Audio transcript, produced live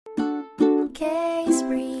case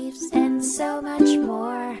briefs, and so much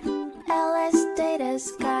more.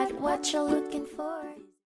 LSData's got what you're looking for.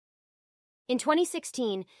 In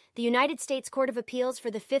 2016, the United States Court of Appeals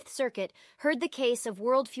for the Fifth Circuit heard the case of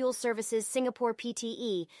World Fuel Services Singapore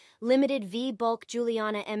Pte. Limited v. Bulk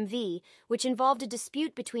Juliana MV, which involved a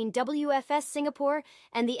dispute between WFS Singapore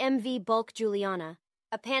and the MV Bulk Juliana,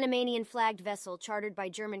 a Panamanian-flagged vessel chartered by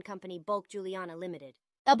German company Bulk Juliana Limited.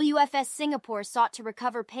 WFS Singapore sought to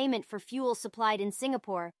recover payment for fuel supplied in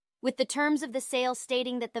Singapore, with the terms of the sale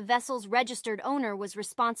stating that the vessel's registered owner was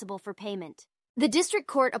responsible for payment. The district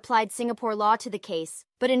court applied Singapore law to the case,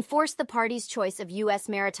 but enforced the parties' choice of U.S.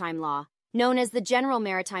 maritime law, known as the General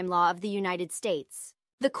Maritime Law of the United States.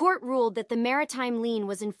 The court ruled that the maritime lien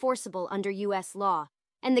was enforceable under U.S. law,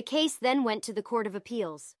 and the case then went to the Court of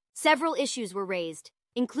Appeals. Several issues were raised,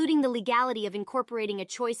 including the legality of incorporating a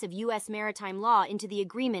choice of U.S. maritime law into the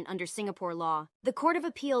agreement under Singapore law. The Court of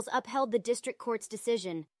Appeals upheld the district court's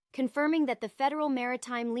decision, confirming that the Federal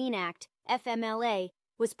Maritime Lien Act, FMLA,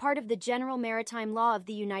 was part of the General Maritime Law of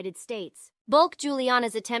the United States. Bulk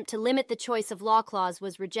Juliana's attempt to limit the choice of law clause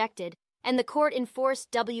was rejected, and the court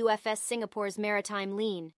enforced WFS Singapore's maritime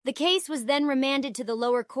lien. The case was then remanded to the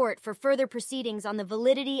lower court for further proceedings on the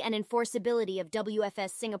validity and enforceability of WFS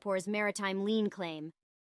Singapore's maritime lien claim.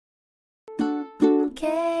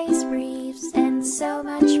 Case briefs, and so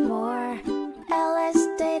much more.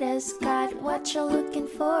 LSData's got what you're looking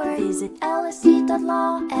for. Visit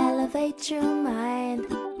lsd.law, elevate your mind.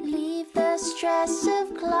 Leave the stress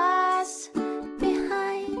of class.